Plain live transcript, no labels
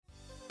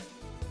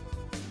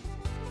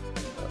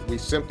We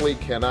simply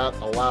cannot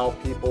allow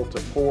people to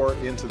pour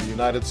into the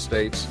United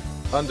States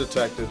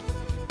undetected,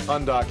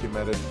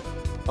 undocumented,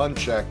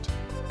 unchecked.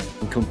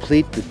 And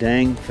complete the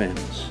dang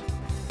fence.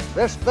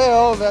 This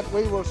bill that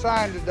we will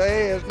sign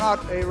today is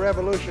not a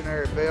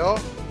revolutionary bill.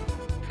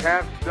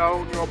 Cast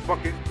down your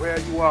bucket where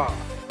you are.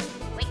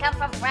 We come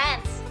from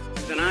France.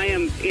 And I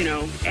am,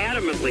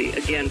 adamantly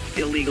against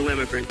illegal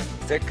immigrants.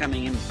 They're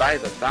coming in by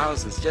the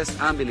thousands,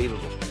 just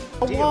unbelievable.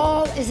 A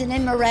wall is an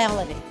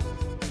immorality.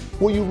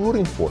 Who are you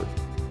rooting for?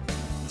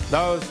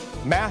 Those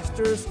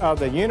masters of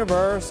the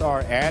universe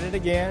are at it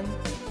again.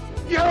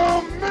 You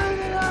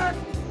maniac!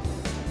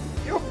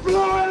 You blew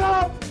it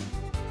up!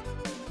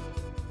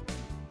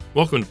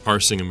 Welcome to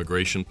Parsing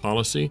Immigration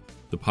Policy,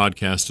 the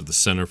podcast of the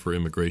Center for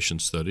Immigration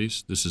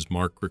Studies. This is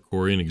Mark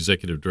Krikorian,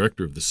 Executive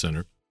Director of the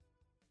Center.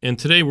 And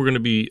today we're going to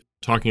be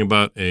talking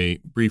about a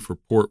brief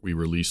report we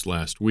released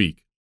last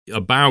week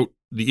about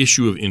the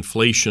issue of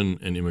inflation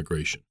and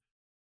immigration.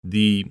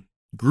 The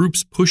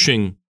groups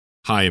pushing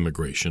high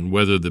immigration,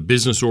 whether the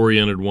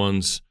business-oriented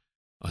ones,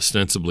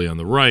 ostensibly on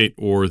the right,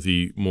 or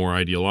the more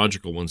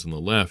ideological ones on the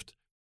left,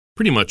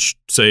 pretty much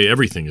say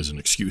everything is an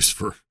excuse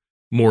for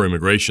more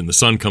immigration. The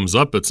sun comes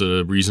up, it's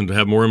a reason to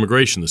have more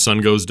immigration. The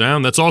sun goes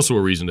down, that's also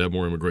a reason to have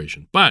more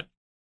immigration. But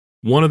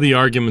one of the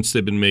arguments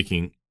they've been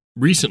making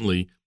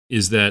recently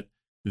is that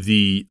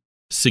the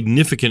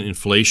significant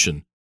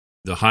inflation,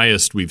 the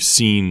highest we've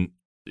seen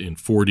in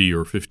 40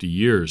 or 50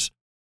 years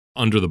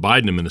under the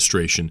Biden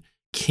administration,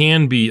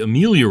 can be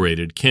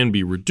ameliorated, can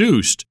be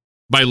reduced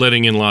by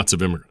letting in lots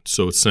of immigrants.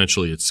 So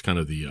essentially it's kind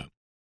of the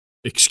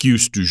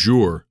excuse du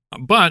jour.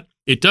 But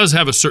it does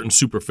have a certain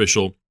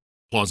superficial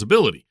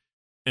plausibility.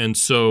 And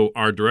so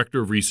our director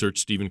of research,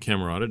 Stephen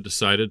Camarata,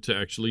 decided to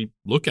actually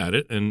look at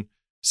it and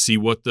see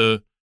what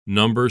the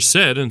numbers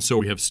said. And so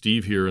we have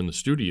Steve here in the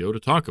studio to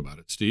talk about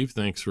it. Steve,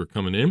 thanks for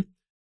coming in.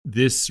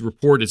 This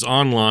report is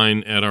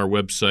online at our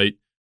website.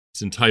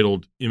 It's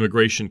entitled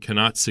Immigration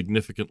Cannot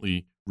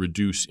Significantly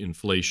Reduce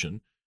Inflation.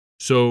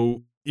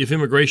 So if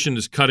immigration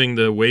is cutting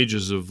the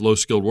wages of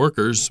low-skilled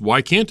workers,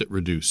 why can't it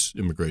reduce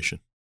immigration?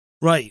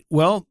 Right.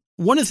 Well,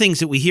 one of the things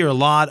that we hear a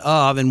lot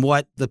of, and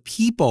what the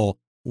people,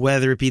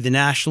 whether it be the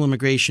National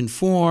Immigration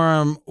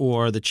Forum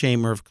or the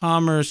Chamber of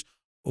Commerce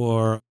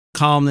or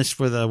columnists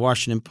for the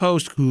Washington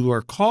Post who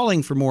are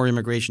calling for more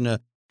immigration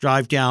to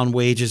drive down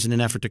wages in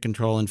an effort to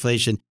control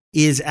inflation,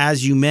 is,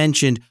 as you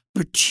mentioned,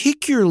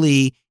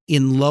 particularly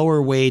in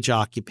lower wage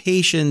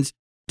occupations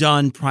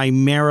done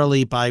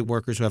primarily by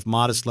workers who have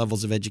modest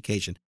levels of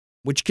education,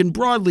 which can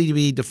broadly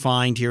be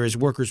defined here as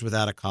workers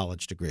without a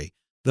college degree,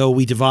 though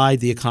we divide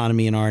the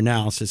economy in our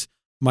analysis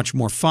much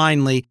more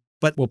finely.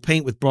 But we'll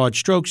paint with broad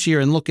strokes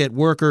here and look at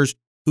workers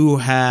who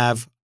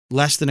have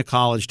less than a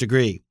college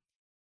degree.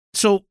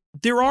 So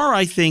there are,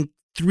 I think,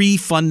 three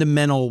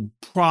fundamental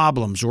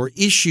problems or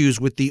issues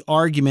with the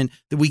argument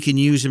that we can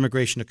use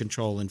immigration to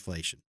control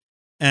inflation.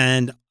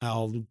 And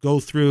I'll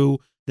go through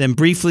them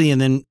briefly,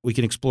 and then we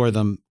can explore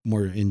them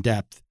more in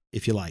depth,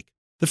 if you like.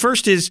 The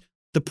first is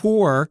the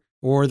poor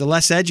or the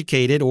less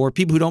educated or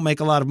people who don't make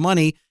a lot of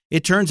money,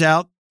 it turns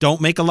out, don't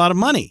make a lot of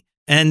money.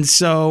 And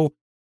so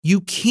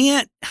you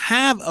can't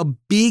have a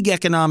big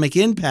economic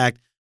impact,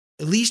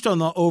 at least on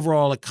the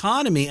overall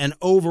economy and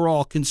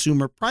overall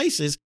consumer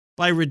prices,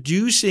 by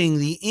reducing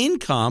the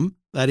income,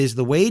 that is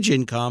the wage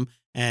income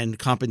and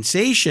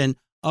compensation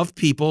of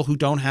people who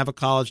don't have a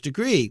college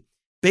degree.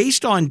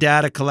 Based on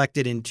data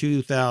collected in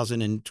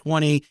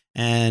 2020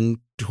 and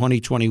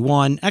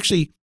 2021,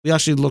 we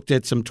actually looked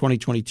at some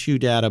 2022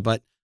 data,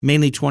 but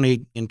mainly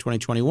 20 and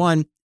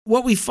 2021,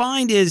 what we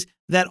find is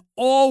that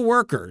all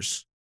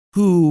workers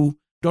who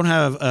don't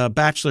have a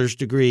bachelor's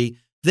degree,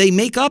 they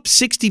make up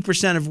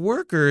 60% of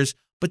workers,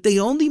 but they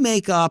only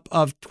make up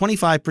of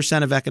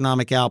 25% of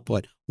economic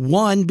output.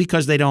 One,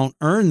 because they don't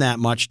earn that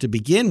much to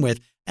begin with,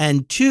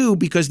 and two,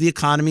 because the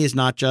economy is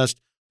not just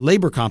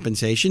labor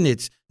compensation.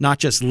 It's not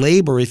just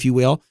labor, if you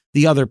will.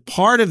 The other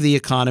part of the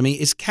economy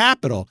is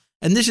capital.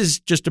 And this is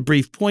just a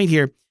brief point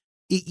here.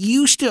 It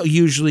used to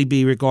usually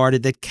be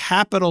regarded that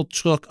capital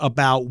took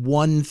about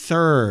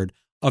 1/3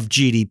 of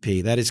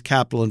GDP. That is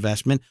capital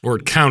investment. Or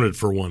it counted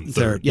for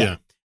 1/3. Yeah.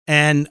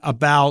 And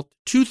about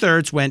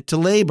 2/3 went to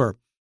labor.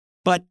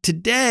 But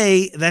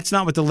today, that's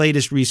not what the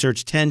latest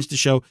research tends to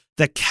show.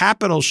 The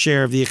capital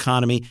share of the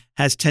economy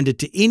has tended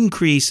to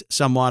increase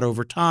somewhat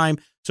over time.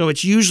 So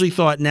it's usually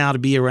thought now to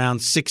be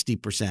around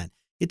 60%.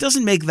 It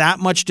doesn't make that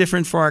much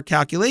difference for our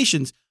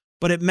calculations,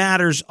 but it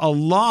matters a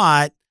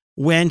lot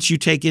once you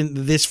take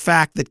in this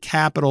fact that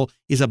capital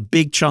is a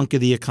big chunk of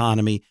the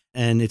economy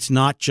and it's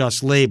not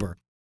just labor.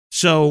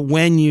 So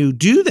when you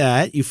do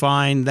that, you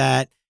find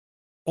that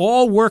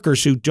all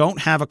workers who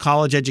don't have a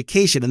college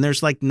education, and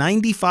there's like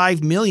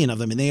 95 million of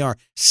them, and they are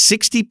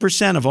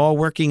 60% of all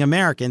working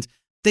Americans,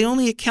 they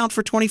only account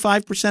for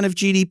 25% of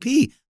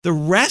GDP. The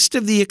rest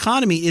of the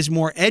economy is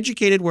more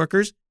educated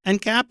workers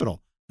and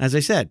capital, as I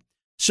said.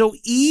 So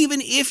even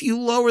if you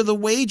lower the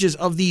wages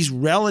of these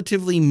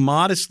relatively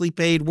modestly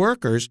paid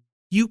workers,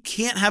 you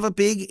can't have a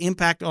big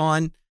impact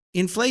on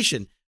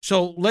inflation.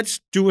 So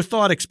let's do a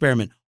thought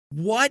experiment.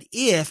 What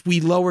if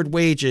we lowered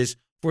wages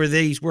for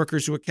these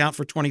workers who account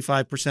for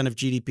 25% of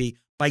GDP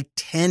by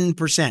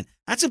 10%?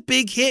 That's a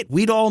big hit.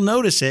 We'd all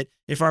notice it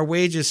if our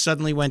wages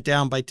suddenly went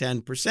down by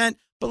 10%.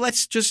 But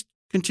let's just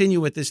continue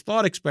with this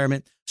thought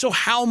experiment. So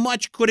how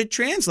much could it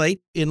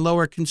translate in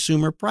lower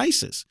consumer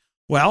prices?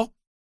 Well,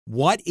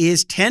 what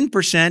is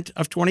 10%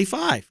 of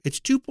 25? It's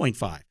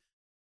 2.5.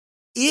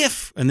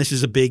 If, and this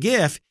is a big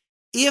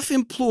if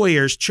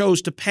employers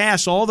chose to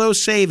pass all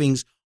those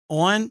savings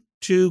on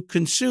to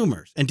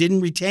consumers and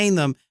didn't retain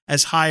them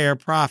as higher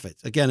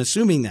profits, again,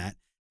 assuming that,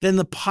 then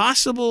the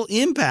possible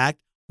impact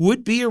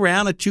would be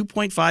around a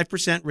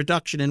 2.5%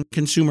 reduction in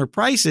consumer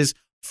prices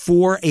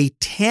for a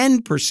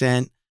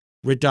 10%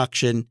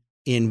 reduction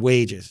in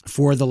wages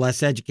for the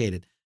less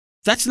educated.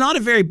 That's not a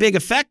very big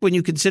effect when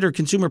you consider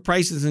consumer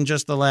prices in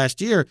just the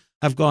last year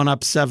have gone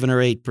up 7 or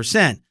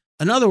 8%.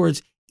 In other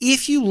words,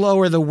 if you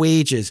lower the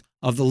wages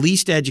of the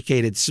least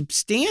educated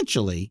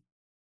substantially,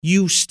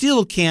 you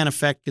still can't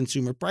affect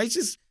consumer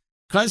prices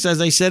because, as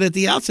I said at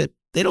the outset,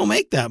 they don't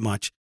make that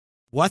much.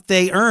 What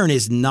they earn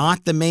is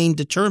not the main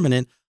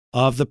determinant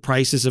of the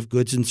prices of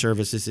goods and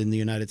services in the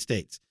United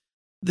States.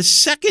 The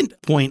second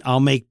point I'll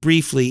make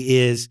briefly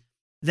is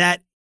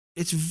that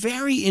it's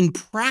very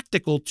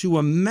impractical to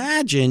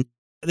imagine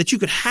that you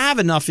could have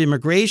enough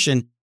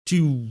immigration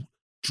to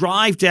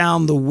drive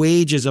down the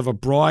wages of a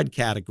broad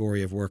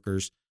category of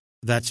workers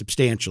that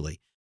substantially.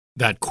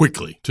 That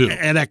quickly, too.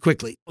 And that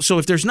quickly. So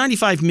if there's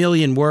 95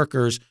 million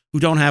workers who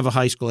don't have a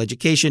high school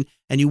education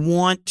and you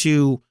want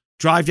to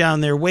drive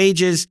down their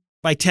wages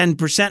by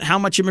 10%, how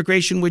much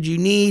immigration would you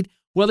need?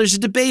 Well, there's a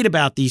debate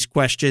about these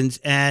questions,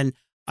 and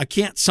I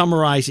can't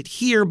summarize it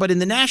here, but in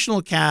the National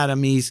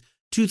Academy's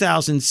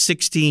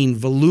 2016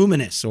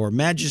 voluminous or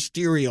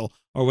magisterial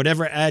or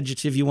whatever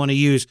adjective you want to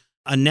use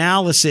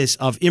analysis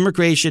of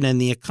immigration and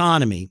the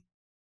economy,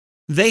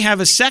 they have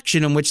a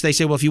section in which they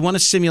say, well, if you want to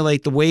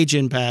simulate the wage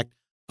impact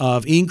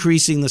of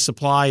increasing the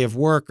supply of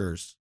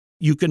workers,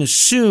 you can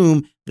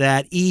assume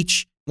that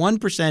each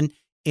 1%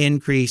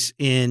 increase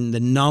in the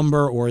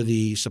number or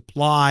the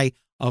supply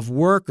of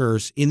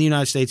workers in the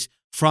United States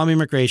from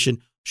immigration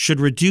should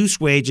reduce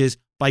wages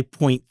by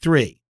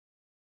 0.3.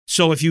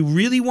 So if you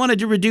really wanted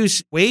to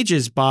reduce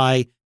wages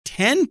by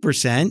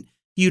 10%,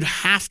 you'd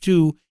have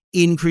to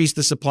increase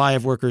the supply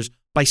of workers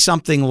by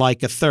something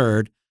like a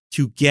third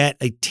to get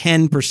a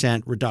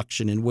 10%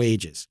 reduction in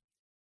wages.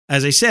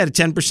 As I said, a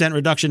 10%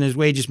 reduction in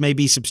wages may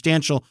be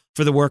substantial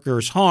for the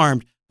workers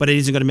harmed, but it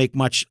isn't going to make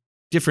much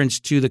difference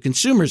to the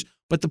consumers.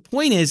 But the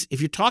point is, if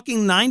you're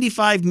talking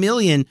 95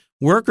 million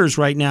workers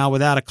right now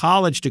without a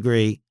college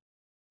degree,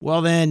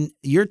 well, then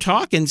you're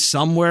talking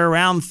somewhere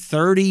around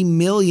 30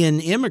 million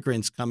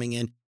immigrants coming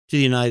in to the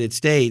United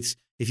States.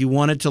 If you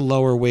wanted to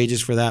lower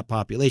wages for that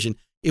population,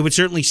 it would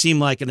certainly seem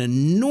like an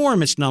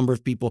enormous number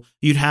of people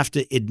you'd have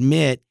to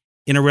admit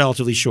in a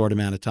relatively short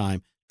amount of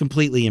time.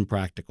 Completely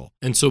impractical.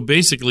 And so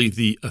basically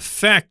the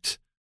effect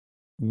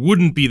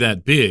wouldn't be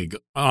that big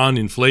on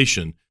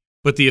inflation,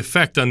 but the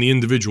effect on the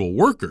individual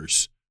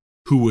workers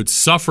who would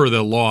suffer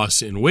the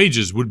loss in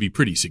wages would be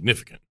pretty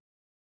significant.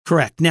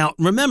 Correct. Now,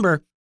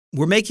 remember,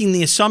 we're making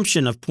the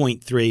assumption of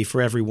 0.3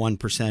 for every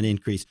 1%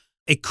 increase.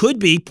 It could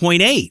be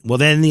 0.8. Well,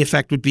 then the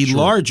effect would be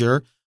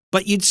larger,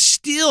 but you'd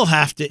still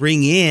have to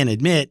bring in,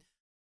 admit,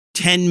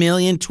 10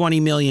 million, 20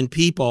 million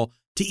people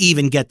to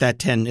even get that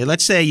 10.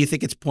 Let's say you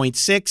think it's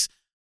 0.6.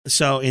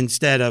 So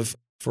instead of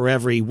for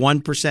every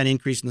 1%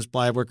 increase in the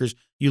supply of workers,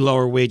 you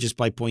lower wages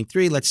by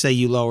 0.3. Let's say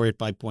you lower it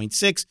by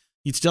 0.6.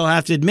 You'd still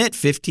have to admit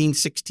 15,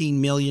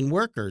 16 million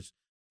workers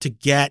to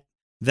get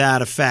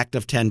that effect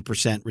of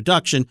 10%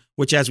 reduction,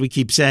 which, as we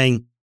keep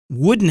saying,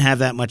 wouldn't have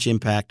that much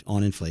impact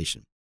on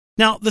inflation.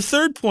 Now, the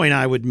third point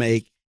I would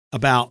make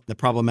about the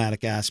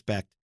problematic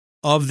aspect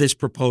of this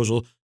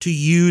proposal to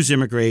use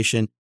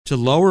immigration to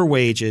lower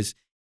wages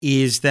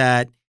is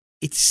that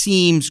it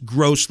seems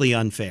grossly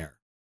unfair,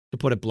 to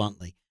put it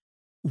bluntly.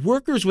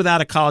 Workers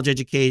without a college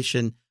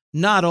education,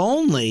 not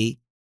only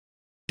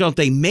don't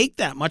they make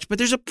that much, but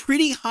there's a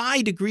pretty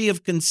high degree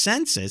of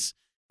consensus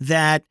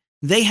that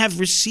they have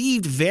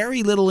received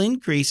very little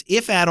increase,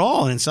 if at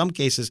all. And in some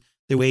cases,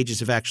 their wages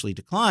have actually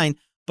declined,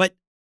 but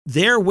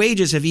their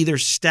wages have either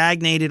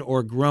stagnated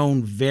or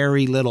grown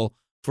very little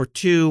for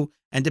 2.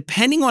 And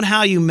depending on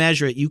how you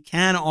measure it, you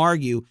can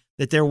argue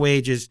that their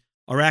wages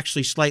are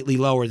actually slightly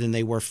lower than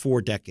they were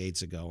 4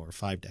 decades ago or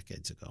 5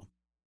 decades ago.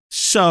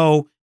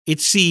 So it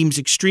seems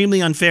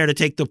extremely unfair to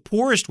take the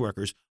poorest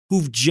workers,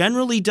 who've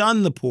generally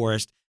done the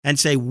poorest, and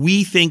say,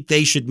 we think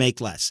they should make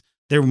less.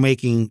 They're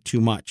making too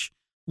much.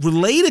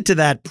 Related to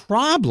that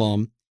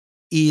problem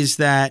is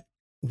that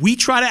we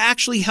try to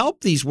actually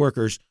help these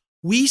workers.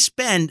 We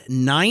spend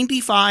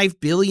 $95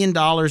 billion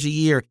a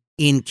year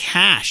in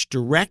cash,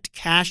 direct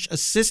cash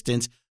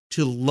assistance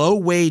to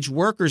low-wage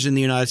workers in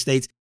the United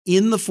States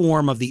in the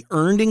form of the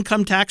Earned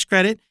Income Tax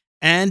Credit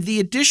and the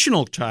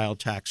Additional Child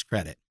Tax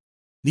Credit.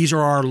 These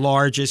are our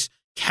largest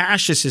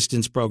cash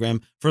assistance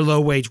program for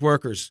low-wage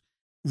workers.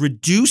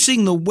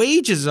 Reducing the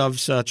wages of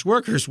such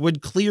workers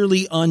would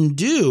clearly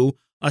undo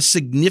a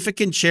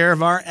significant share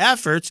of our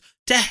efforts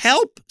to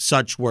help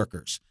such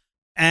workers.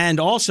 And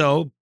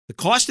also, the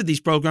cost of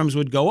these programs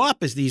would go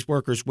up as these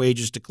workers'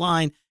 wages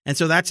decline. And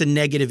so that's a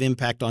negative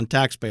impact on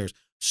taxpayers.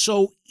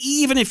 So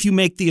even if you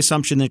make the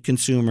assumption that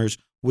consumers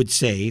would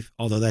save,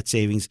 although that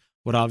savings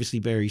would obviously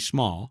be very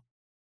small,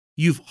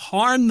 you've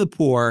harmed the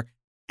poor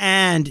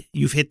and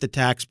you've hit the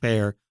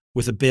taxpayer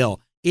with a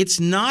bill. It's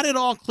not at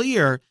all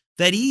clear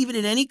that even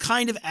in any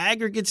kind of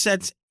aggregate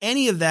sense,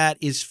 any of that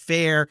is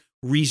fair,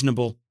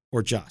 reasonable,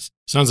 or just.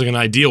 Sounds like an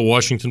ideal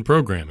Washington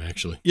program,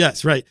 actually.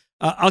 Yes, right.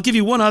 I'll give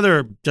you one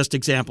other just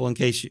example in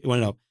case you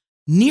want to know.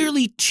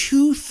 Nearly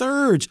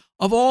 2/3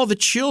 of all the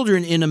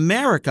children in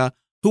America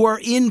who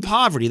are in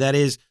poverty, that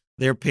is,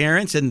 their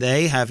parents and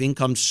they have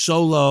income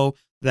so low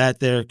that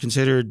they're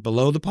considered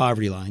below the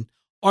poverty line,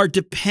 are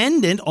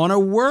dependent on a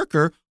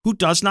worker who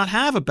does not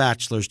have a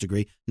bachelor's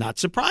degree. Not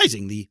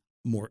surprising. The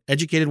more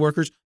educated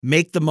workers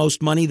make the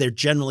most money. They're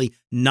generally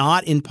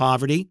not in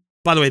poverty.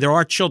 By the way, there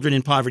are children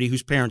in poverty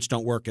whose parents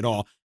don't work at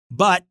all.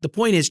 But the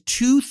point is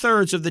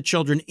 2/3 of the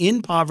children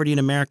in poverty in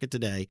America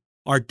today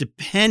are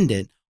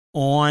dependent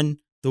on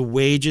the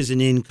wages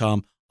and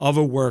income of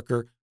a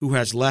worker who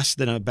has less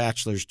than a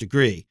bachelor's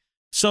degree.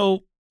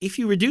 So if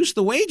you reduce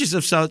the wages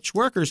of such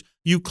workers,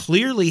 you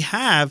clearly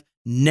have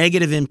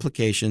negative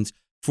implications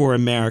for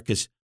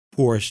America's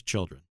poorest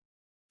children.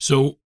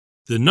 So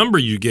the number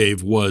you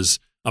gave was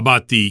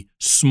about the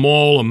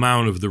small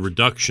amount of the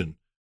reduction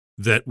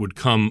that would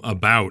come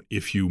about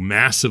if you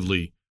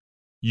massively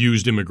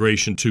used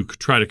immigration to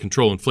try to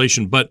control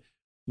inflation. But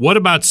what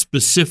about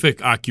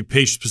specific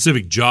occupations,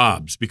 specific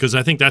jobs? Because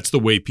I think that's the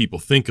way people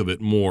think of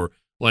it more.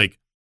 Like,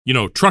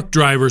 truck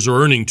drivers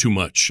are earning too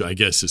much, I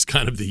guess, is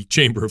kind of the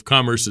Chamber of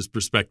Commerce's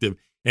perspective,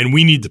 and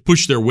we need to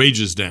push their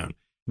wages down.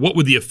 What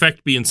would the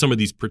effect be in some of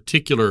these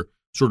particular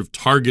sort of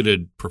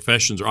targeted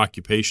professions or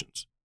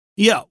occupations?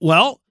 Yeah,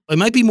 well, it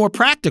might be more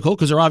practical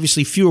because there are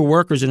obviously fewer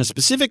workers in a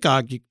specific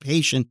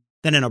occupation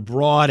than in a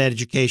broad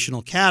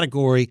educational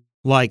category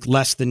like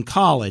less than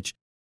college.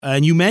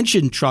 And you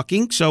mentioned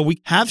trucking. So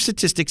we have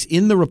statistics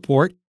in the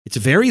report. It's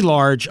a very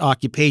large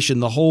occupation.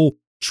 The whole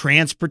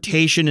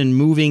transportation and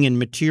moving and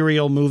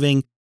material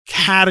moving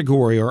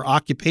category or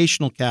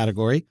occupational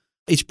category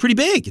is pretty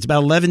big. It's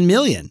about 11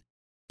 million.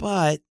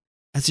 But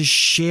as a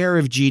share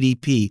of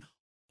GDP,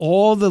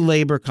 all the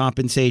labor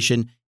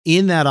compensation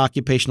in that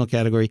occupational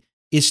category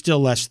is still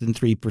less than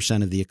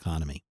 3% of the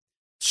economy.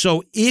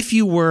 So if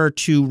you were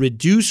to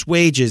reduce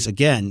wages,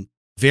 again,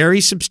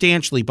 very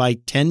substantially by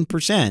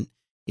 10%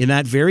 in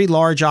that very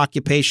large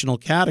occupational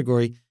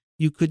category,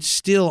 you could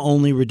still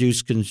only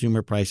reduce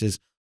consumer prices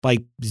by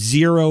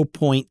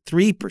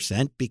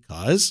 0.3%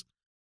 because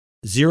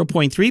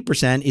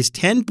 0.3% is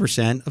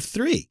 10% of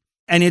 3.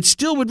 And it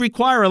still would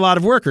require a lot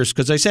of workers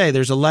because I say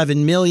there's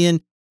 11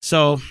 million.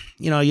 So,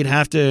 you'd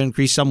have to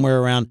increase somewhere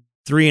around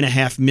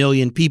 3.5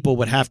 million people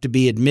would have to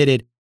be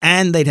admitted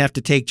and they'd have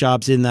to take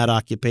jobs in that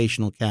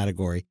occupational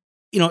category.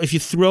 If you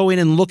throw in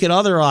and look at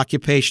other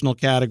occupational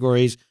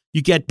categories,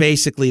 you get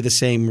basically the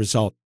same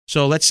result.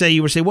 So let's say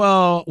you would say,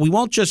 well, we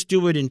won't just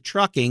do it in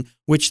trucking,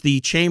 which the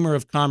Chamber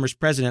of Commerce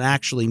president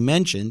actually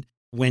mentioned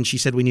when she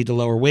said we need to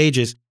lower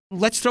wages.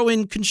 Let's throw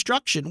in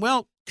construction.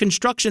 Well,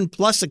 construction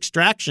plus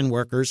extraction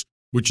workers.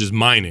 Which is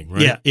mining,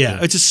 right? Yeah.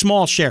 It's a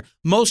small share.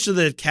 Most of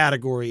the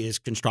category is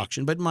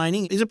construction, but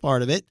mining is a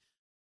part of it.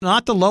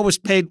 Not the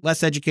lowest paid,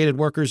 less educated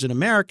workers in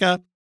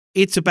America.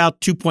 It's about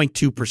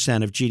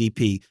 2.2% of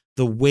GDP,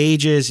 the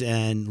wages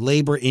and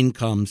labor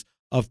incomes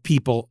of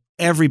people,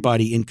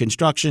 everybody in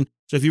construction.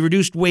 So if you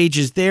reduced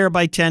wages there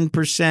by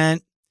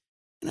 10%,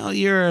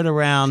 you're at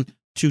around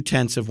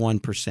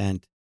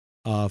 0.2%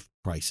 of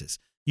prices.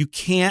 You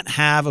can't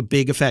have a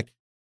big effect.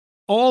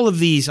 All of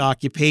these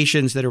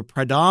occupations that are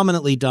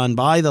predominantly done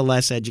by the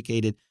less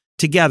educated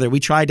together, we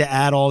tried to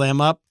add all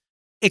them up.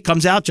 It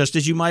comes out just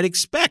as you might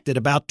expect at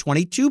about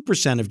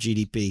 22% of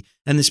GDP.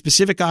 And the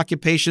specific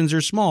occupations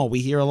are small. We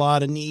hear a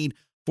lot of need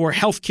for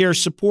healthcare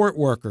support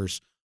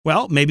workers.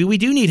 Well, maybe we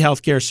do need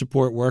healthcare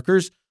support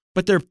workers,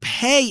 but their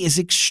pay is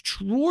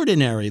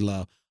extraordinarily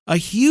low. A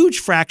huge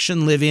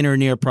fraction live in or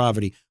near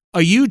poverty.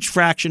 A huge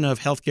fraction of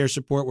healthcare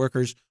support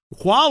workers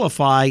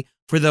qualify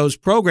for those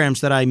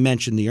programs that I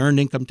mentioned, the Earned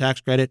Income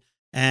Tax Credit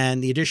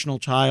and the Additional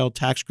Child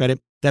Tax Credit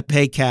that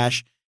pay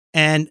cash.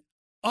 And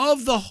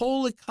of the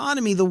whole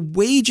economy, the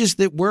wages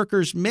that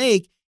workers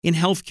make in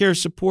healthcare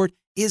support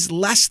is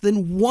less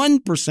than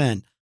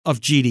 1% of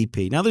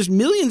GDP. Now, there's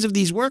millions of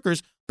these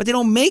workers, but they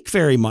don't make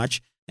very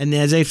much. And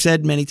as I've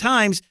said many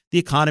times, the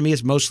economy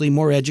is mostly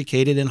more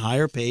educated and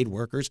higher paid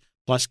workers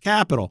plus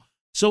capital.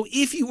 So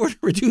if you were to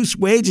reduce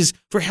wages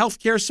for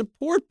healthcare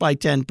support by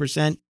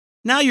 10%,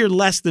 now you're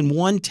less than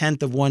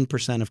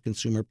 0.1% of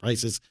consumer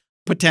prices,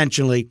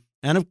 potentially.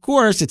 And of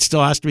course, it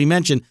still has to be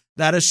mentioned,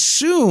 that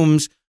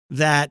assumes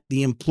that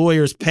the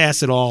employers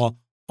pass it all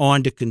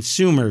on to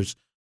consumers.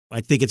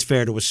 I think it's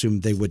fair to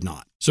assume they would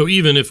not. So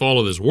even if all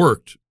of this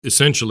worked,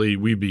 essentially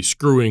we'd be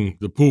screwing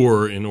the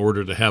poor in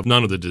order to have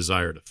none of the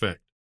desired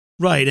effect.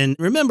 Right. And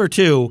remember,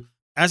 too,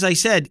 as I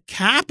said,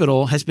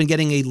 capital has been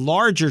getting a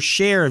larger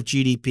share of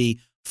GDP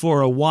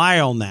for a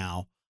while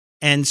now.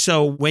 And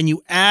so when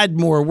you add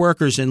more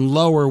workers and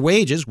lower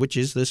wages, which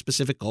is the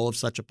specific goal of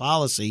such a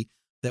policy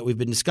that we've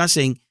been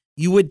discussing,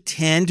 you would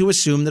tend to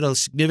assume that a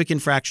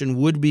significant fraction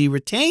would be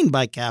retained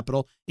by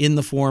capital in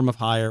the form of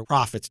higher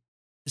profits.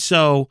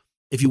 So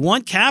if you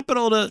want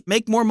capital to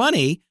make more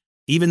money,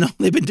 even though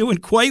they've been doing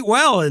quite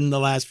well in the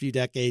last few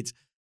decades,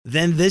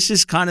 then this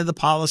is kind of the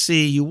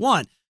policy you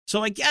want.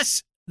 So I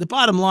guess the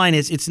bottom line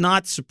is it's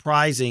not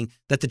surprising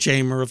that the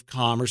Chamber of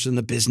Commerce and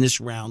the Business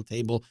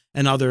Roundtable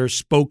and other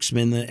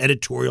spokesmen, the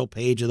editorial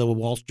page of the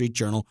Wall Street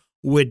Journal,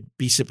 would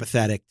be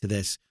sympathetic to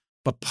this.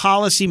 But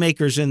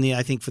policymakers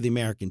I think for the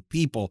American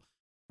people,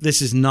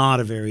 this is not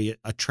a very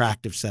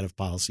attractive set of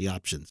policy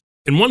options.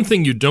 And one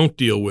thing you don't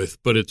deal with,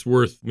 but it's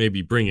worth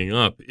maybe bringing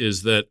up,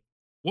 is that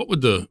what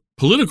would the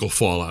political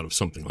fallout of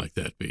something like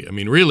that be? I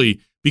mean,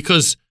 really,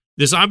 because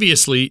there's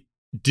obviously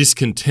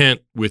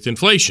discontent with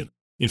inflation.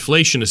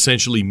 Inflation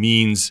essentially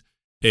means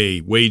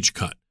a wage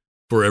cut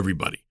for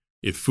everybody.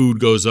 If food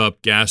goes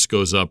up, gas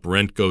goes up,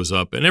 rent goes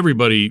up, and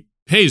everybody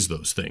pays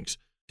those things.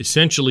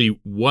 Essentially,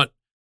 what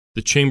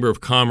the Chamber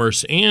of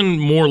Commerce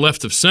and more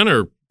left of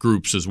center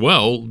groups as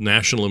well,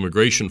 National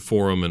Immigration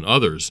Forum and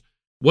others,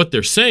 what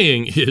they're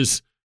saying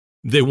is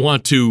they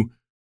want to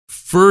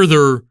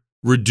further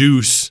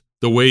reduce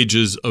the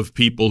wages of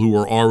people who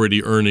are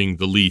already earning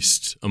the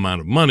least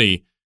amount of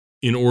money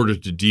in order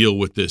to deal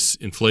with this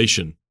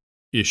inflation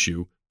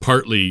issue,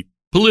 partly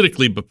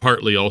politically, but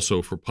partly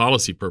also for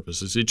policy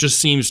purposes. It just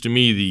seems to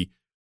me the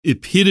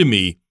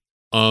epitome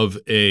of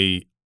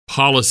a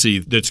policy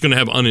that's going to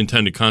have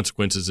unintended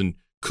consequences and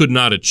could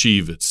not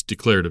achieve its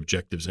declared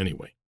objectives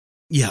anyway.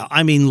 Yeah,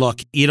 I mean,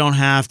 look, you don't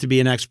have to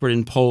be an expert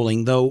in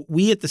polling, though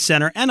we at the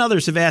center and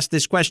others have asked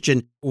this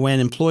question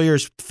when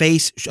employers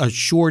face a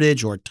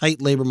shortage or a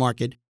tight labor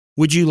market.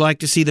 Would you like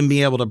to see them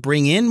be able to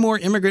bring in more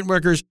immigrant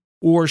workers,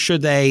 or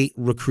should they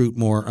recruit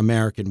more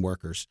American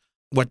workers?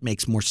 What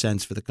makes more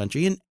sense for the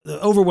country? And the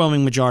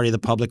overwhelming majority of the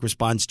public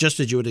responds, just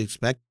as you would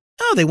expect,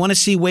 oh, they want to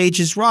see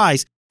wages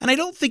rise. And I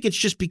don't think it's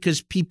just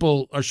because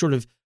people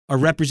are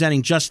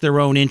representing just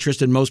their own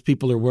interest, and most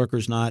people are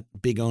workers, not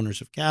big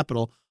owners of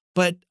capital.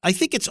 But I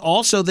think it's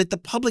also that the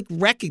public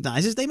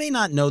recognizes, they may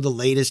not know the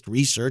latest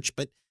research,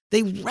 but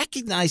they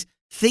recognize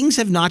things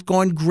have not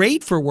gone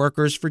great for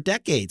workers for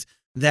decades,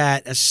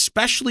 that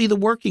especially the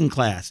working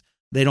class,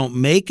 they don't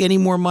make any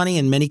more money.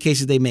 In many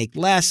cases, they make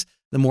less.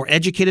 The more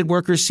educated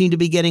workers seem to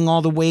be getting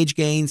all the wage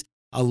gains.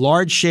 A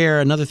large share,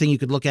 another thing you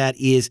could look at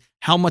is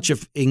how much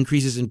of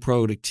increases in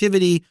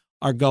productivity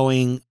are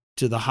going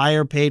to the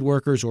higher paid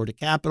workers or to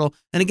capital.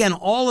 And again,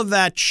 all of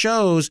that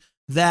shows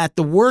that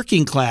the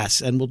working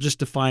class, and we'll just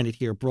define it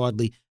here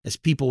broadly as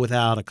people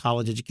without a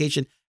college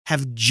education,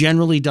 have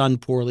generally done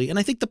poorly. And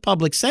I think the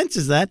public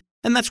senses that.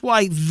 And that's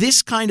why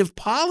this kind of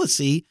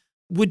policy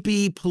would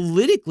be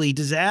politically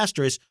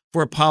disastrous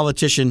for a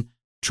politician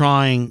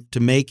trying to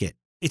make it.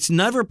 It's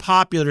never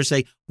popular to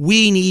say,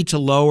 we need to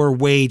lower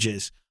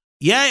wages.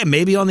 Yeah,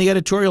 maybe on the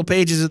editorial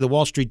pages of the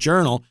Wall Street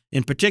Journal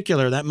in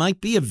particular, that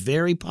might be a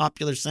very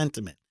popular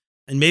sentiment.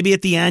 And maybe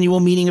at the annual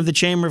meeting of the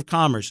Chamber of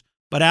Commerce.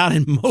 But out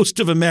in most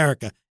of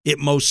America, it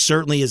most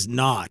certainly is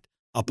not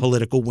a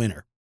political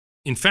winner.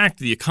 In fact,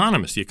 The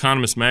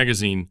Economist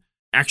magazine,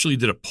 actually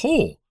did a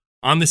poll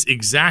on this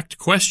exact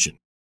question.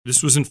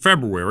 This was in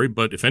February,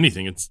 but if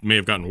anything, it may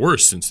have gotten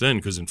worse since then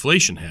because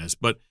inflation has.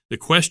 But the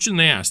question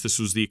they asked, this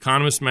was The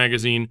Economist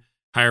magazine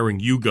hiring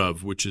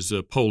YouGov, which is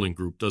a polling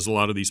group, does a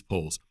lot of these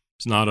polls.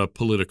 It's not a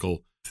political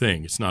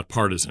thing. It's not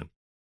partisan.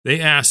 They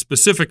asked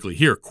specifically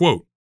here,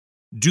 quote,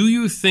 do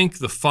you think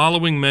the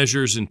following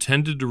measures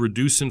intended to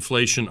reduce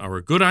inflation are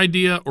a good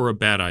idea or a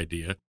bad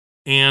idea?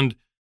 And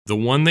the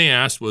one they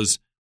asked was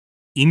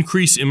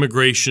increase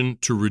immigration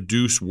to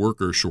reduce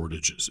worker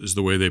shortages, is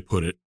the way they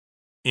put it.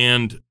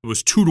 And it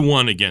was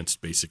 2-1 against,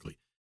 basically.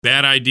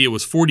 Bad idea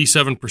was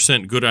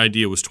 47%, good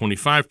idea was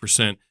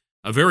 25%,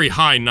 a very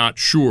high not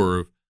sure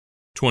of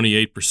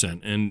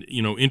 28%. And,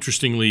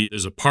 interestingly,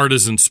 as a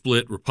partisan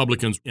split,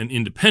 Republicans and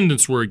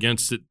independents were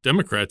against it.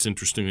 Democrats,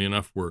 interestingly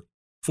enough, were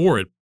for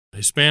it.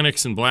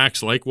 Hispanics and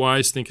blacks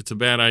likewise think it's a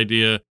bad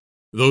idea.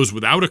 Those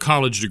without a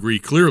college degree,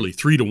 clearly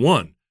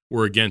 3-1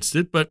 were against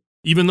it, but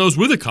even those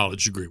with a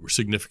college degree were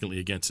significantly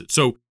against it.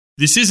 So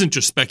this isn't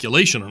just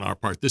speculation on our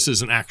part. This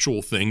is an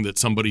actual thing that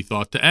somebody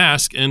thought to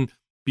ask, and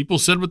people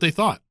said what they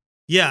thought.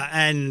 Yeah,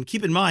 and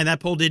keep in mind, that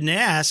poll didn't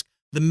ask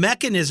the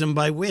mechanism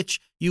by which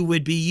you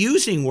would be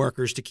using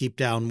workers to keep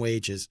down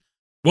wages.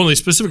 Well, they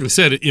specifically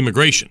said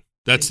immigration.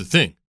 That's the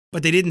thing.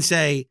 But they didn't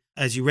say,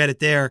 as you read it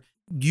there,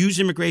 use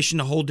immigration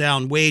to hold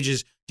down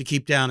wages to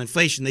keep down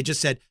inflation. They just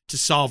said to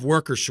solve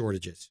worker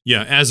shortages.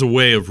 Yeah, as a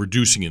way of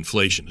reducing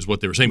inflation is what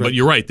they were saying. Right. But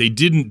you're right. They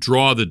didn't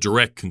draw the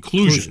direct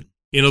conclusion.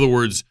 In other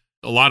words,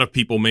 a lot of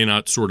people may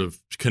not sort of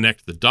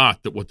connect the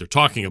dot that what they're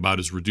talking about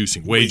is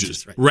reducing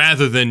wages right.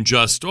 rather than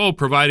just,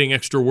 providing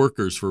extra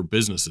workers for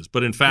businesses.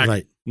 But in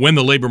fact, when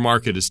the labor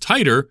market is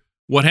tighter,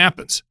 what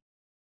happens?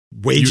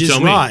 Wages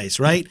rise,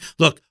 right?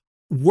 Look,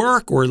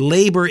 work or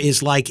labor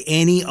is like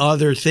any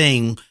other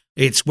thing.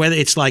 It's whether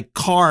it's like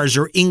cars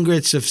or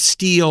ingots of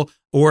steel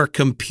or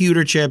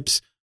computer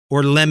chips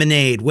or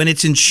lemonade. When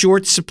it's in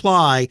short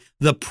supply,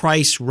 the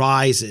price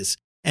rises.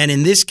 And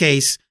in this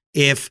case,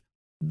 if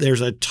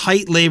there's a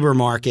tight labor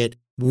market,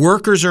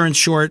 workers are in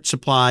short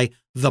supply,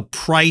 the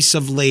price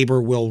of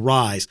labor will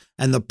rise.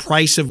 And the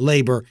price of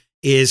labor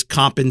is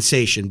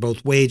compensation,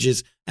 both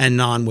wages and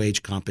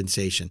non-wage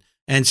compensation.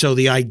 And so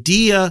the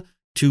idea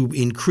to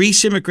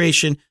increase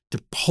immigration,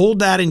 to hold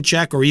that in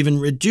check or even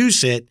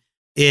reduce it,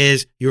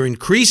 is you're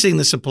increasing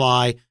the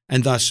supply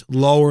and thus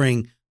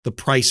lowering the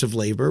price of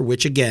labor,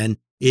 which again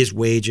is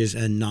wages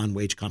and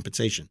non-wage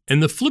compensation.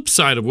 And the flip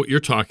side of what you're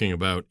talking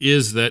about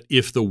is that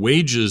if the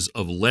wages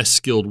of less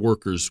skilled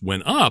workers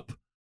went up,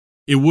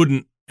 it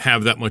wouldn't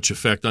have that much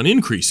effect on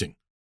increasing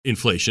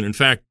inflation. In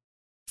fact,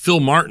 Phil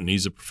Martin,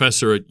 he's a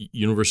professor at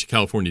University of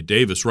California,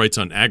 Davis, writes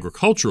on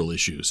agricultural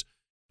issues.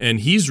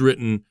 And he's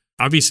written,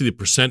 obviously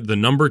the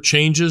number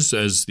changes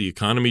as the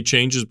economy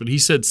changes, but he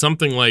said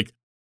something like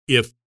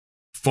if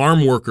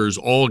farm workers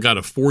all got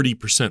a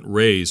 40%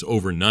 raise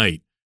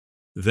overnight,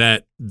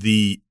 that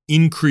the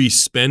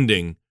increased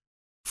spending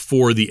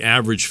for the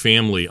average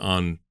family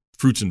on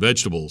fruits and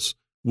vegetables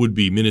would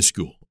be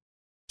minuscule.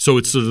 So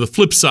it's sort of the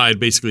flip side,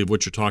 basically, of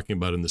what you're talking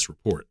about in this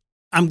report.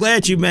 I'm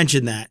glad you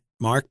mentioned that,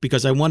 Mark,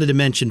 because I wanted to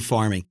mention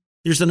farming.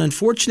 There's an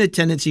unfortunate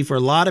tendency for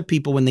a lot of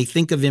people when they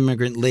think of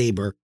immigrant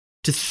labor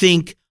to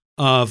think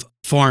of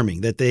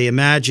farming, that they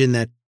imagine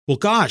that, well,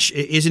 gosh,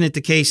 isn't it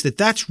the case that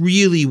that's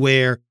really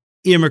where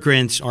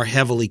immigrants are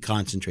heavily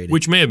concentrated?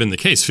 Which may have been the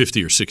case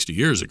 50 or 60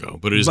 years ago,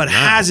 but it isn't now.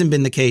 Hasn't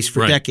been the case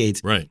for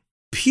decades. Right.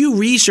 Pew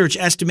Research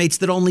estimates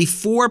that only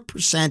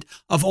 4%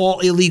 of all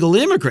illegal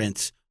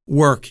immigrants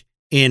work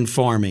in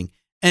farming.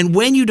 And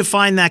when you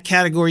define that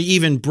category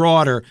even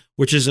broader,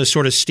 which is a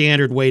sort of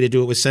standard way to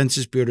do it with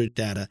Census Bureau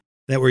data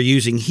that we're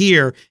using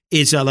here,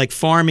 is like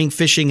farming,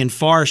 fishing, and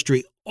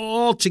forestry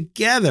all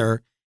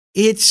together,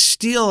 it's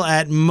still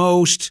at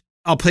most,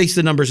 I'll place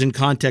the numbers in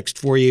context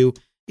for you.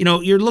 You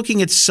know, you're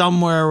looking at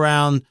somewhere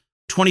around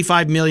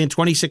 25 million,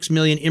 26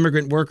 million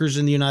immigrant workers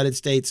in the United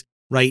States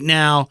right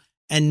now,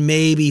 and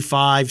maybe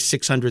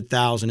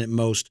 600,000 at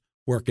most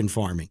work in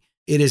farming.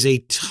 It is a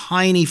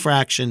tiny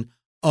fraction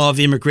of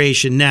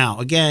immigration now.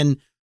 Again,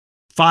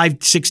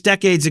 5-6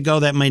 decades ago,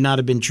 that might not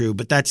have been true,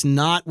 but that's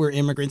not where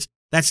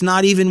that's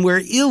not even where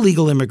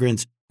illegal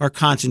immigrants are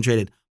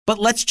concentrated. But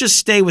let's just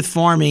stay with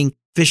farming,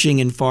 fishing,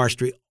 and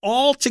forestry.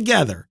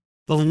 Altogether,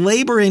 the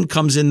labor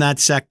incomes in that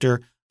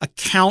sector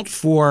account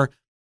for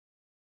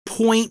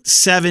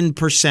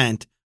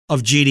 0.7%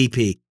 of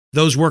GDP.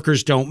 Those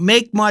workers don't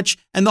make much,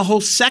 and the whole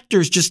sector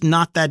is just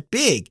not that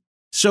big.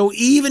 So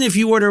even if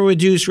you were to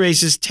reduce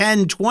rates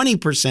 10,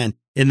 20%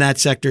 in that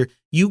sector,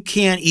 you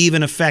can't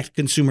even affect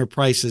consumer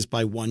prices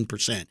by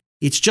 1%.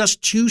 It's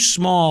just too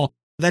small.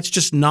 That's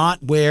just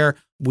not where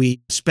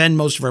we spend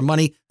most of our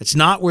money. That's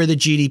not where the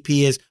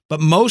GDP is. But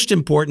most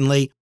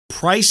importantly,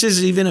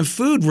 prices even of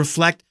food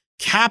reflect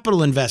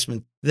capital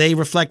investment. They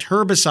reflect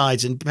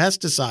herbicides and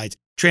pesticides,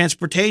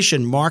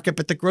 transportation, markup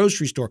at the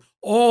grocery store,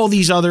 all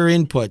these other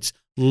inputs.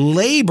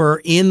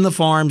 Labor in the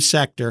farm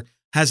sector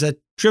has a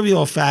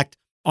trivial effect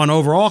on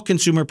overall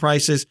consumer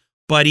prices,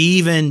 but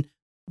even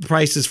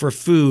prices for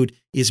food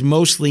is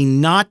mostly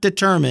not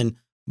determined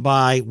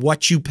by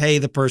what you pay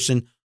the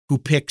person who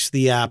picks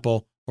the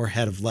apple or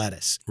head of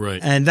lettuce. Right.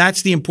 And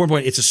that's the important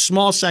point. It's a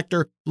small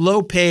sector,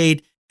 low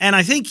paid. And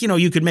I think,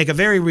 you could make a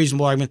very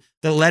reasonable argument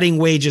that letting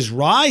wages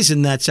rise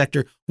in that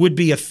sector would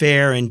be a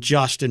fair and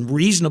just and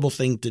reasonable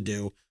thing to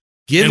do.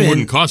 And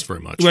wouldn't cost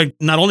very much.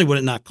 Not only would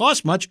it not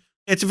cost much,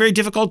 it's a very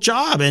difficult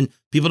job, and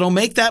people don't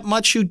make that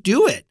much who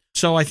do it.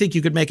 So I think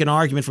you could make an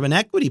argument from an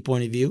equity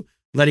point of view,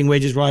 letting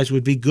wages rise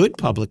would be good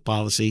public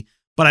policy.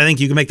 But I think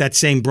you can make that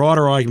same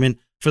broader argument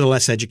for the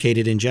less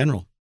educated in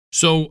general.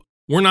 So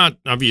we're not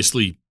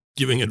obviously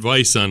giving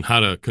advice on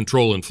how to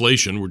control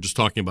inflation. We're just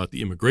talking about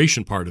the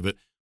immigration part of it.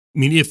 I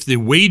mean, if the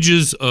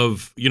wages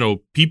of,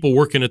 people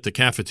working at the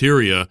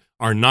cafeteria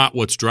are not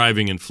what's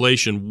driving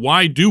inflation,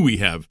 why do we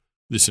have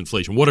this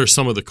inflation? What are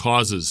some of the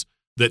causes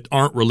that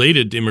aren't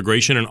related to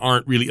immigration and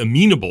aren't really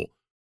amenable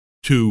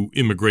to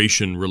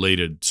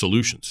immigration-related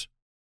solutions?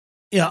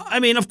 Yeah, I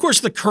mean, of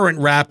course, the current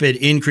rapid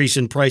increase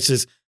in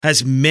prices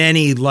has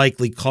many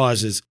likely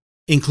causes,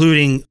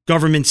 including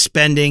government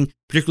spending,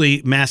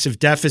 particularly massive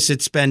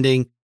deficit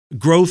spending,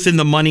 growth in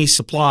the money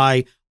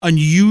supply,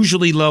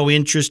 unusually low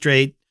interest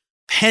rate,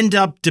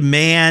 pent-up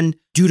demand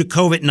due to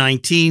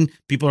COVID-19.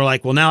 People are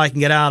like, well, now I can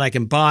get out, I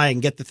can buy, I can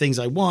get the things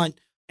I want.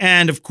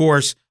 And, of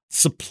course,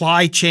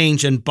 supply chain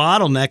and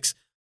bottlenecks,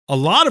 a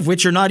lot of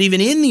which are not even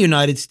in the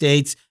United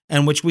States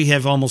and which we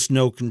have almost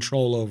no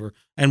control over.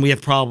 And we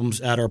have problems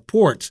at our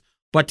ports.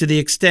 But to the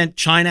extent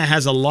China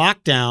has a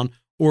lockdown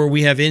or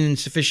we have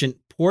insufficient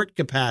port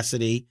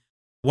capacity,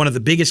 one of the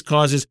biggest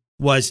causes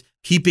was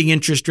keeping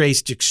interest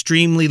rates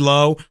extremely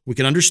low. We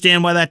can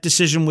understand why that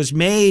decision was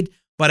made.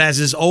 But as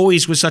is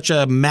always with such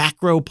a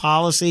macro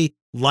policy,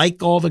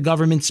 like all the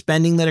government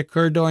spending that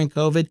occurred during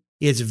COVID,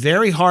 it's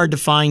very hard to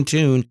fine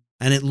tune.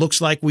 And it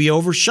looks like we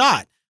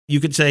overshot. You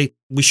could say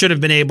we should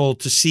have been able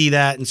to see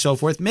that and so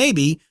forth,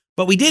 maybe,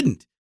 but we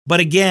didn't.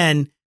 But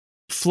again,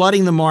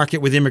 flooding the market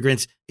with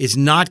immigrants is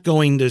not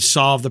going to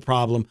solve the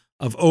problem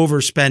of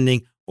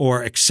overspending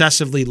or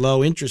excessively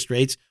low interest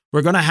rates.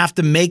 We're going to have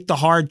to make the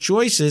hard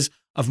choices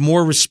of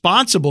more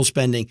responsible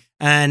spending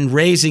and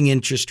raising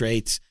interest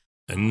rates.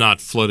 And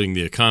not flooding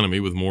the economy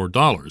with more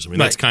dollars. I mean,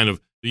 that's kind of,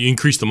 you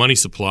increase the money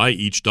supply,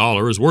 each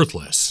dollar is worth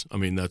less. I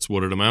mean, that's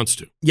what it amounts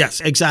to. Yes,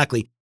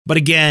 exactly. But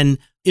again,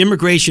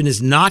 immigration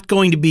is not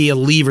going to be a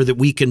lever that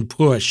we can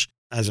push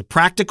as a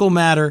practical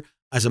matter,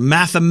 as a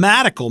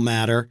mathematical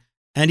matter,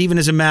 and even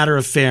as a matter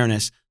of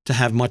fairness to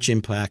have much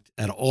impact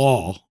at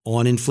all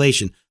on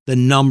inflation. The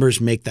numbers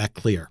make that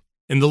clear.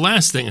 And the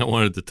last thing I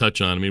wanted to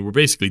touch on, I mean, we're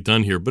basically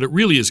done here, but it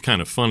really is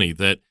kind of funny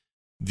that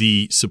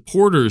the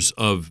supporters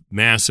of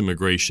mass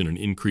immigration and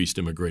increased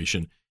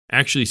immigration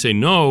actually say,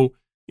 no,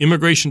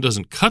 immigration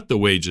doesn't cut the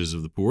wages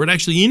of the poor. It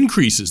actually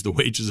increases the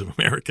wages of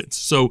Americans.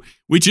 So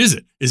which is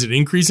it? Is it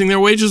increasing their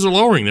wages or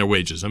lowering their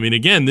wages? I mean,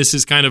 again, this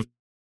is kind of,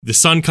 the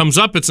sun comes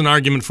up, it's an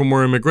argument for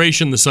more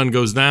immigration. The sun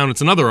goes down,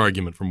 it's another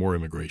argument for more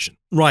immigration.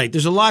 Right.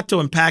 There's a lot to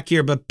unpack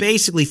here, but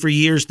basically for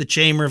years, the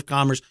Chamber of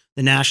Commerce,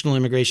 the National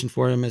Immigration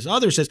Forum, as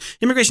others says,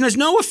 immigration has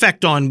no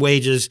effect on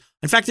wages.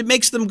 In fact, it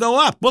makes them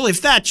go up. Well,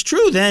 if that's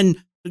true,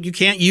 then you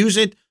can't use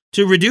it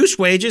to reduce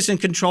wages and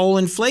control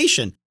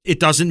inflation. It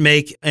doesn't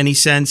make any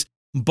sense.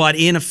 But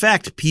in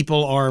effect,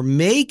 people are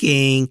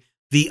making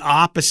the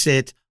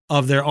opposite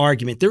of their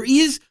argument. There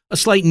is a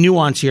slight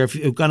nuance here if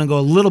you're going to go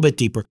a little bit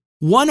deeper.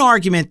 One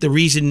argument, the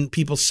reason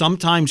people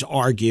sometimes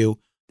argue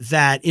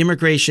that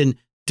immigration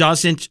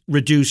doesn't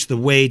reduce the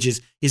wages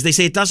is they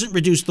say it doesn't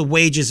reduce the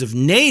wages of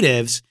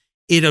natives,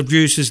 it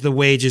reduces the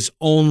wages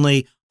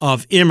only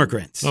of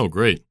immigrants. Oh,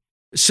 great.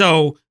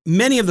 So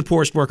many of the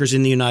poorest workers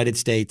in the United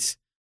States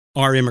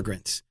are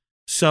immigrants.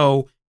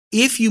 So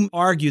if you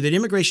argue that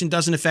immigration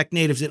doesn't affect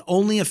natives, it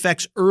only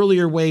affects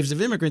earlier waves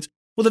of immigrants,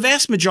 well, the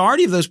vast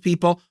majority of those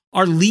people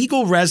are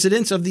legal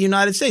residents of the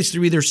United States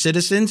through either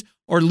citizens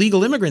or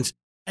legal immigrants.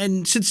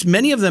 And since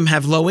many of them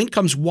have low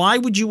incomes, why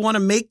would you want to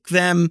make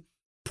them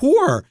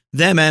poor?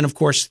 Them and, of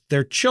course,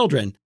 their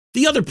children.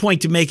 The other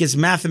point to make is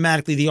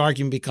mathematically the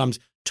argument becomes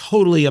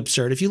totally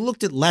absurd. If you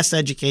looked at less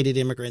educated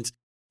immigrants,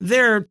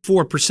 they're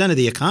 4% of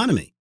the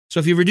economy. So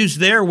if you reduce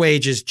their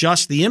wages,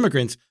 just the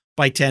immigrants,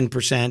 by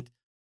 10%,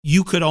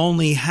 you could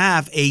only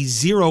have a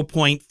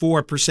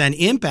 0.4%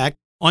 impact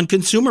on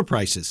consumer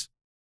prices.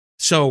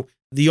 So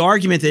the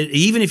argument that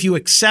even if you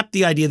accept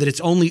the idea that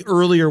it's only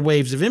earlier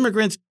waves of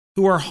immigrants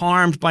who are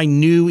harmed by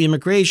new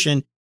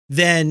immigration,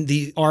 then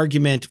the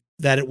argument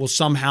that it will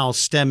somehow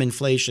stem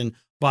inflation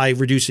by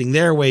reducing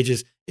their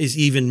wages is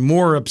even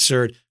more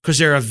absurd because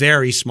they're a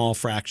very small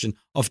fraction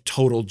of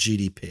total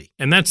GDP.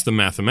 And that's the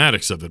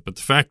mathematics of it. But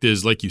the fact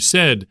is, like you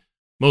said,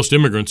 most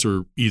immigrants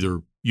are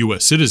either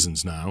U.S.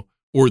 citizens now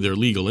or they're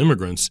legal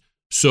immigrants.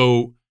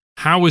 So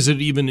how is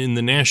it even in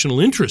the national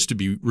interest to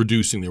be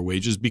reducing their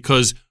wages?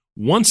 Because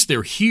once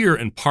they're here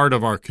and part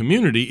of our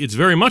community, it's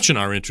very much in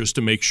our interest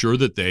to make sure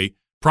that they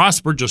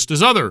prosper just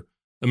as other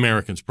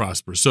Americans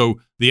prosper.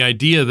 So the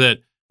idea that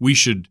we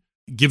should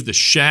give the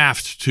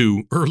shaft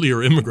to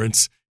earlier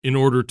immigrants in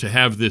order to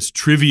have this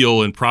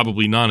trivial and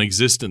probably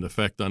non-existent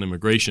effect on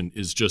immigration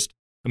is just,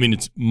 I mean,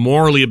 it's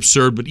morally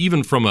absurd, but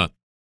even from a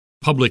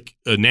public,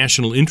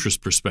 national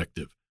interest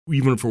perspective,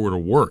 even if it were to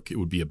work, it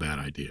would be a bad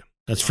idea.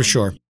 That's for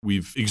sure.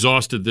 We've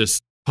exhausted this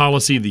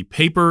policy. The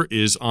paper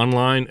is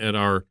online at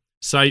our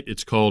site.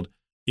 It's called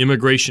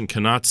Immigration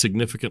Cannot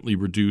Significantly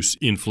Reduce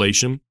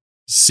Inflation,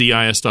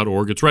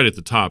 CIS.org. It's right at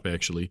the top,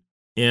 actually.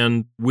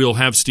 And we'll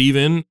have Steve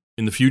in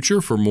the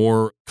future for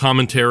more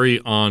commentary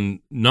on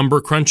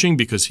number crunching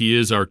because he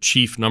is our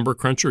chief number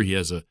cruncher. He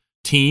has a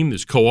team.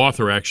 His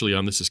co-author actually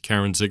on this is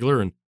Karen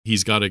Ziegler, and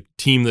he's got a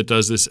team that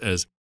does this.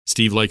 As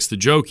Steve likes to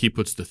joke, he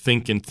puts the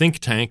think in think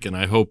tank, and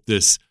I hope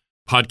this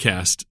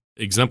podcast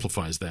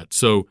exemplifies that.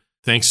 So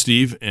thanks,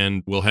 Steve,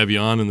 and we'll have you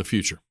on in the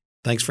future.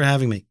 Thanks for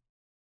having me.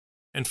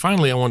 And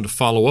finally, I wanted to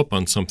follow up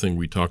on something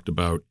we talked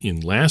about in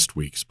last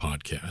week's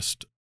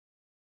podcast.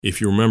 If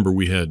you remember,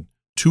 we had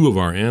two of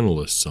our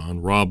analysts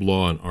on, Rob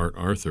Law and Art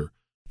Arthur,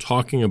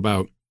 talking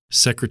about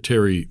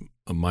Secretary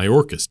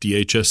Mayorkas,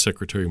 DHS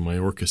Secretary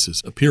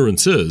Mayorkas'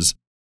 appearances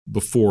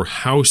before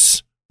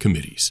House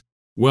committees.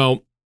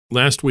 Well,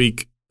 last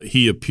week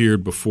he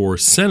appeared before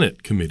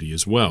Senate committee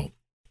as well.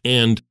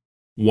 And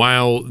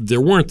while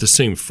there weren't the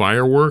same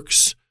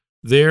fireworks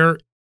there,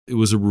 it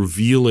was a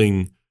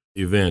revealing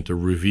event, a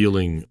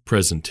revealing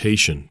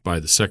presentation by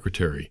the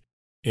secretary.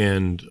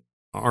 And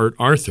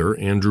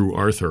Andrew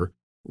Arthur,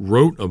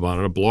 wrote about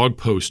it, a blog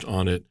post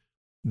on it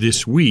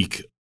this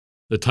week.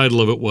 The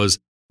title of it was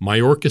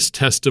Mayorkas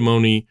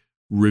Testimony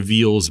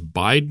Reveals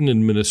Biden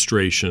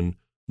Administration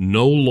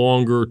No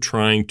Longer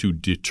Trying to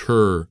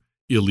Deter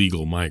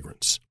Illegal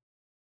Migrants.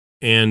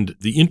 And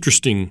the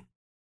interesting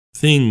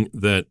thing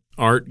that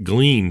Art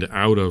gleaned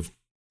out of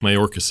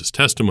Mayorkas'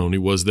 testimony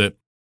was that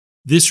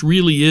this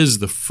really is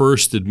the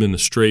first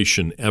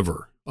administration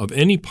ever of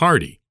any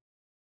party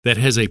that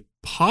has a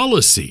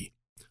policy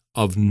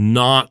of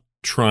not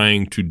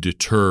trying to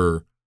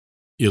deter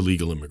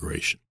illegal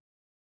immigration.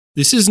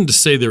 This isn't to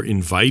say they're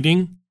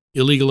inviting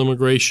illegal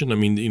immigration? I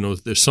mean,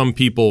 there's some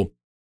people,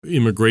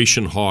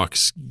 immigration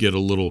hawks, get a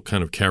little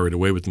kind of carried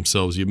away with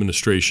themselves. The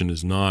administration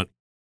is not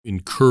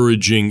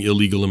encouraging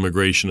illegal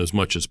immigration as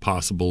much as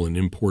possible and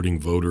importing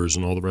voters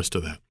and all the rest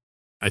of that.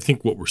 I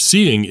think what we're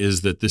seeing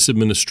is that this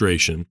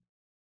administration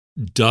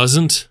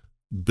doesn't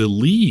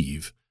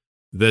believe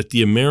that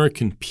the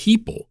American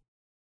people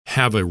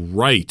have a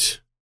right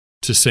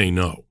to say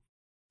no.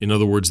 In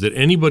other words, that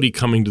anybody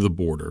coming to the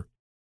border,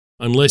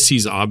 unless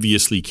he's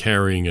obviously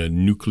carrying a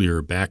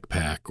nuclear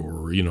backpack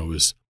or,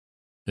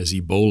 has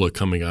Ebola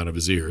coming out of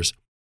his ears,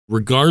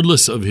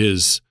 regardless of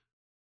his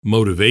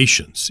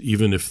motivations,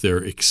 even if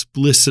they're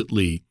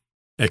explicitly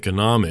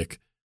economic,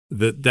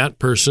 that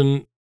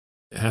person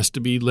has to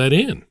be let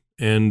in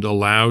and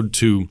allowed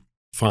to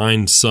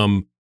find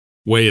some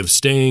way of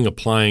staying,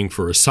 applying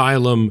for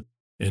asylum,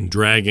 and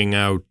dragging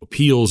out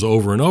appeals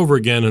over and over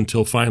again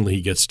until finally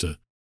he gets to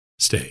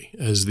stay.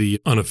 As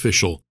the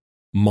unofficial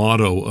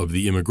motto of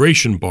the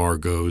immigration bar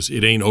goes,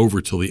 it ain't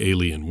over till the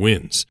alien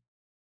wins.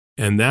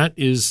 And that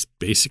is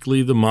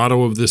basically the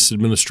motto of this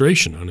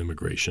administration on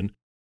immigration.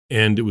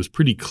 And it was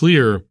pretty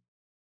clear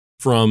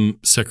from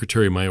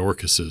Secretary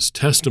Mayorkas's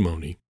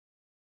testimony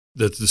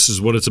that this is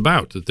what it's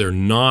about, that they're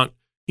not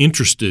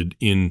interested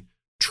in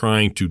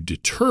trying to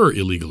deter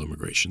illegal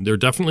immigration. They're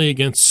definitely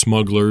against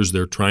smugglers.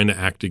 They're trying to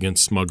act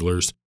against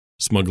smugglers,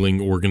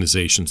 smuggling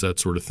organizations, that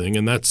sort of thing,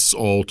 and that's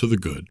all to the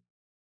good.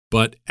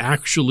 But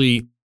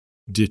actually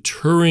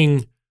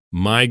deterring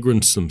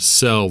migrants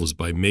themselves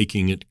by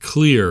making it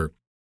clear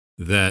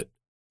that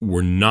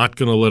we're not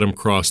going to let them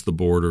cross the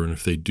border, and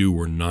if they do,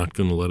 we're not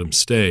going to let them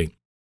stay.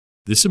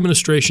 This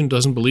administration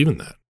doesn't believe in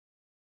that.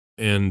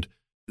 And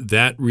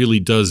that really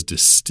does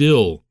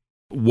distill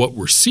what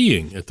we're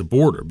seeing at the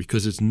border,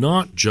 because it's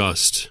not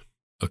just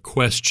a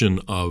question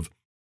of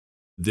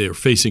they're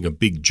facing a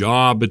big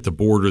job at the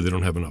border, they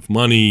don't have enough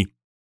money,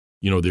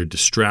 they're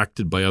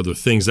distracted by other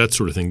things, that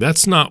sort of thing.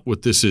 That's not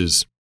what this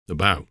is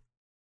about.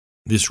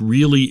 This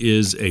really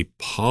is a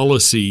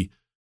policy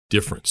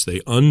difference.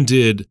 They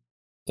undid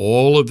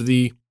all of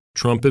the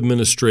Trump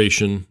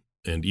administration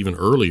and even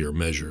earlier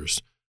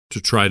measures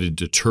to try to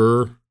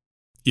deter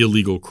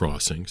illegal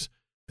crossings.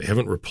 They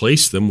haven't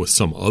replaced them with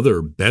some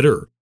other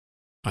better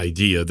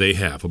idea they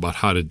have about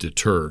how to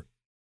deter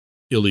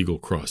illegal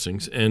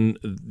crossings. And,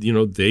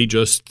 they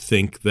just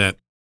think that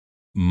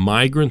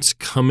migrants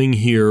coming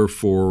here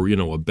for,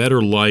 a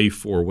better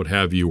life or what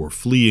have you, or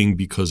fleeing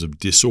because of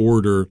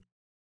disorder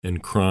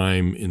and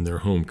crime in their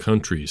home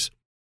countries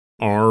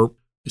are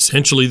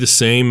essentially the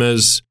same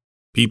as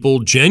people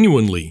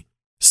genuinely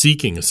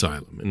seeking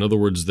asylum. In other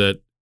words,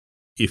 that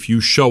if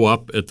you show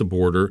up at the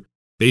border,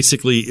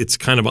 basically it's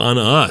kind of on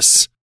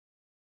us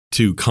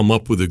to come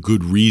up with a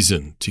good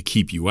reason to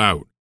keep you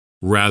out,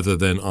 rather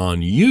than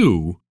on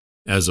you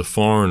as a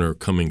foreigner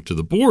coming to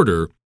the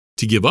border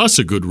to give us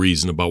a good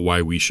reason about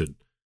why we should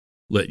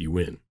let you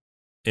in.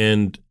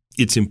 And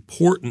it's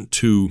important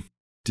to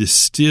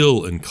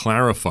distill and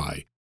clarify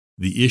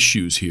the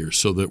issues here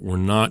so that we're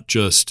not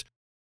just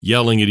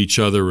yelling at each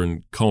other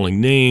and calling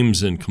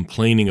names and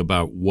complaining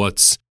about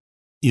what's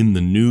in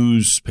the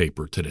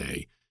newspaper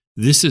today.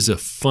 This is a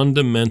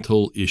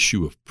fundamental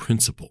issue of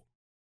principle.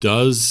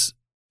 Does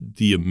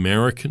the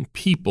American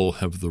people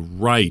have the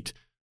right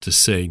to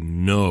say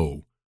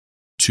no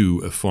to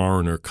a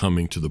foreigner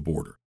coming to the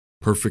border?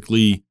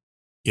 Perfectly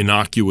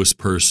innocuous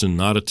person,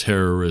 not a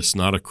terrorist,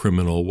 not a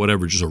criminal,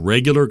 whatever, just a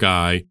regular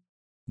guy,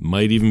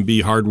 might even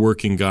be a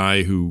hardworking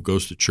guy who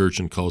goes to church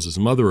and calls his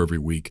mother every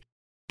week.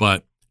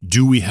 But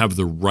do we have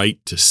the right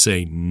to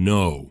say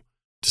no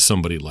to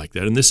somebody like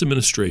that? And this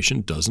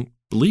administration doesn't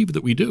believe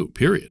that we do,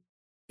 period.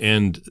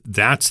 And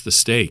that's the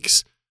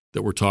stakes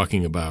that we're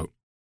talking about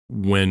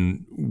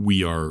when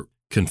we are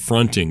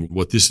confronting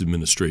what this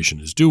administration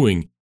is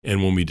doing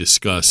and when we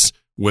discuss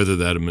whether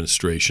that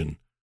administration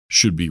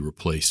should be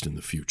replaced in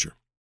the future.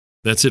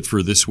 That's it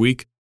for this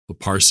week of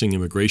Parsing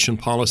Immigration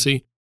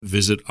Policy.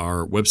 Visit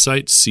our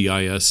website,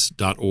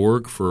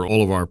 cis.org, for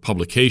all of our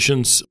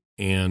publications.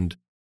 And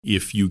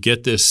if you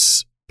get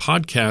this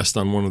podcast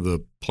on one of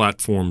the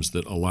platforms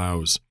that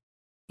allows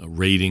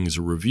ratings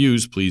or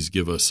reviews, please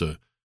give us a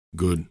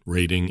good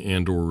rating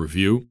and or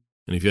review.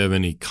 And if you have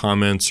any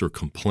comments or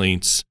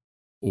complaints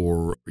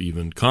or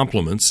even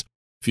compliments,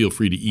 feel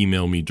free to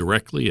email me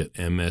directly at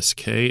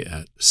msk@cis.org.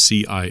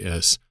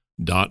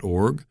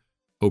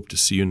 Hope to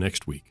see you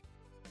next week.